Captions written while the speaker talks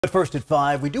But first at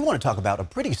 5, we do want to talk about a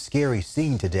pretty scary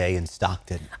scene today in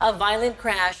Stockton. A violent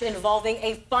crash involving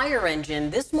a fire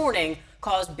engine this morning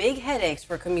caused big headaches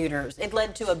for commuters. It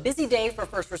led to a busy day for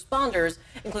first responders,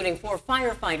 including 4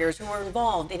 firefighters who were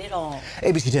involved in it all.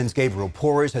 ABC 10's Gabriel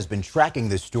Porras has been tracking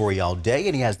this story all day,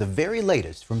 and he has the very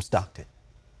latest from Stockton.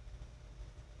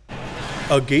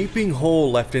 A gaping hole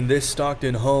left in this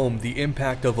Stockton home, the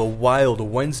impact of a wild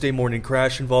Wednesday morning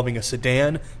crash involving a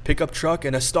sedan, pickup truck,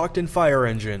 and a Stockton fire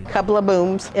engine. Couple of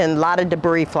booms and a lot of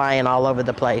debris flying all over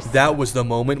the place. That was the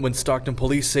moment when Stockton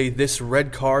police say this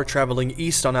red car traveling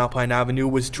east on Alpine Avenue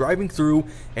was driving through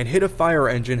and hit a fire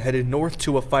engine headed north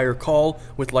to a fire call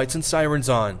with lights and sirens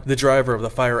on. The driver of the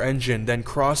fire engine then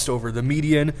crossed over the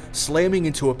median, slamming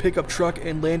into a pickup truck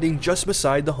and landing just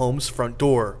beside the home's front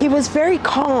door. He was very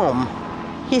calm.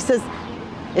 He says,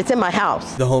 "It's in my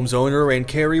house." The home's owner and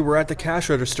Carrie were at the cash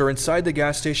register inside the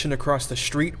gas station across the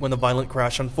street when the violent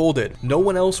crash unfolded. No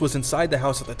one else was inside the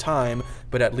house at the time,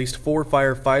 but at least 4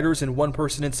 firefighters and 1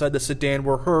 person inside the sedan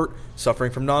were hurt, suffering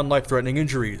from non-life-threatening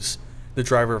injuries. The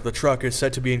driver of the truck is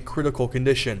said to be in critical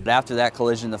condition. After that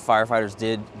collision, the firefighters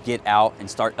did get out and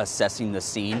start assessing the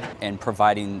scene and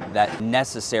providing that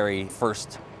necessary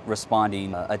first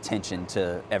responding attention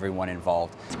to everyone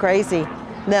involved. It's crazy.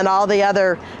 Then all the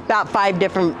other, about 5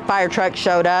 different fire trucks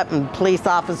showed up and police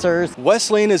officers.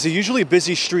 West Lane is a usually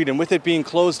busy street, and with it being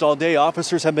closed all day,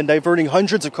 officers have been diverting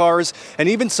hundreds of cars and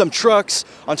even some trucks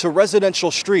onto residential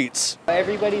streets.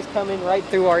 Everybody's coming right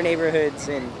through our neighborhoods,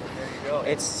 and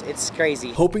it's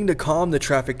crazy. Hoping to calm the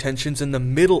traffic tensions in the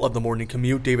middle of the morning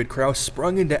commute, David Kraus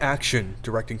sprung into action,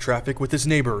 directing traffic with his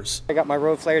neighbors. I got my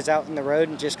road flares out in the road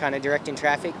and just kind of directing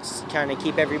traffic, trying to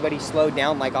keep everybody slowed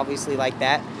down, like obviously like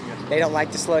that. They don't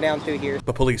like to slow down through here.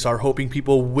 But police are hoping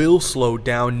people will slow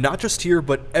down, not just here,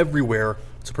 but everywhere,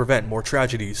 to prevent more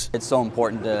tragedies. It's so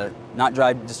important to not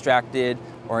drive distracted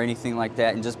or anything like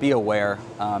that, and just be aware,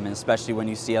 and especially when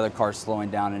you see other cars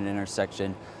slowing down in an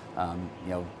intersection,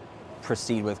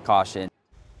 proceed with caution.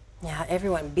 Yeah,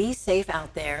 everyone be safe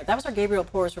out there. That was our Gabriel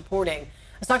Porras reporting.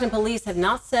 Stockton police have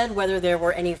not said whether there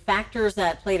were any factors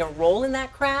that played a role in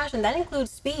that crash, and that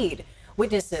includes speed.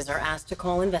 Witnesses are asked to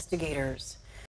call investigators.